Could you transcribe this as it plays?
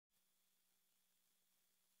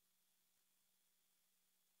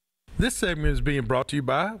This segment is being brought to you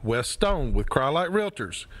by Wes Stone with Cryolite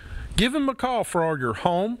Realtors. Give him a call for all your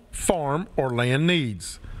home, farm, or land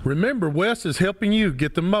needs. Remember, Wes is helping you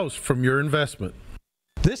get the most from your investment.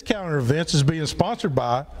 This calendar event is being sponsored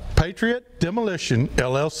by Patriot Demolition,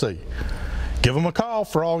 LLC. Give them a call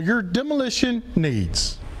for all your demolition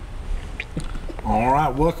needs. All right,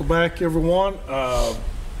 welcome back, everyone. The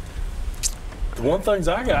one things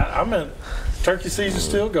I got, turkey season's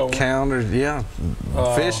still going. Calendars, yeah.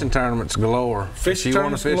 Fishing tournaments galore. If you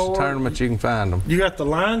want to fish a tournament, you can find them. You got the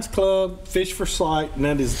Lions Club Fish for Sight, and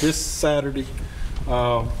that is this Saturday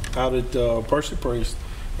out at Percy Priest,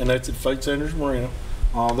 and that's at Fate Sanders Marina.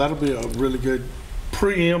 That'll be a really good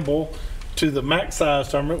preamble to the Max Size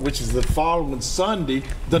tournament, which is the following Sunday,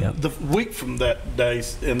 the week from that day,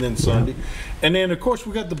 and then Sunday. And then, of course,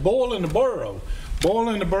 we got the Boil in the Burrow. Boil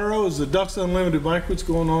in the Burrow is the Ducks Unlimited banquets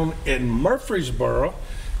going on in Murfreesboro,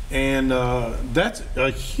 and that's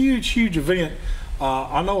a huge, huge event.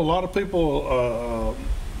 I know a lot of people,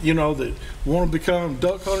 that want to become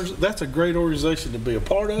duck hunters. That's a great organization to be a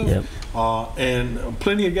part of. And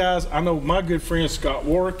plenty of guys. I know my good friend Scott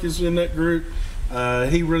Warwick is in that group.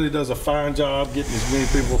 He really does a fine job getting as many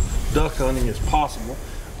people duck hunting as possible.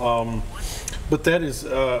 But that is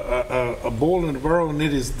a Boil in the Burrow, and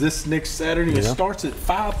it is this next Saturday. It starts at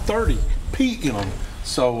 5:30 p.m.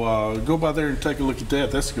 So go by there and take a look at that.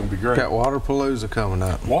 That's going to be great. Got Waterpalooza coming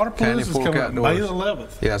up. Waterpalooza is coming up May the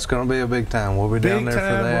 11th. Yeah, it's going to be a big time. We'll be down there for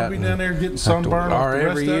that. We'll be down there getting sunburned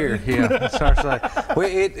every year.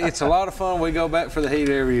 It's a lot of fun. We go back for the heat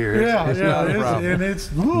every year. It's not a problem.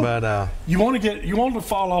 But you want to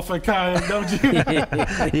fall off that kayak, don't you?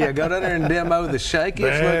 Yeah, go down there and demo the shakiest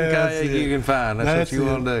looking kayak you can find. That's what you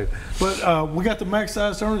want to do. But we got the Max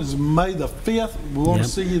Size tournament. It's May the 5th. We want to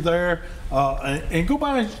see you there. And go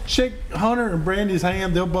by and shake Hunter and Brandy's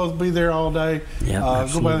hand. They'll both be there all day.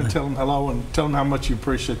 Go by and tell them hello and tell them how much you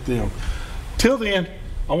appreciate them. Till then,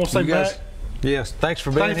 I want to say back. Yes, thanks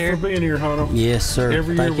for being here. Thanks for being here, Hunter. Yes, sir.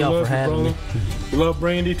 Every year we love you, brother. We love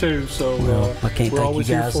Brandy too, so I can't we're thank always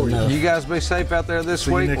you here guys for you. enough. You guys be safe out there this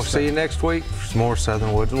week. We'll see you next week for some more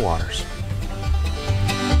Southern Woods and Waters.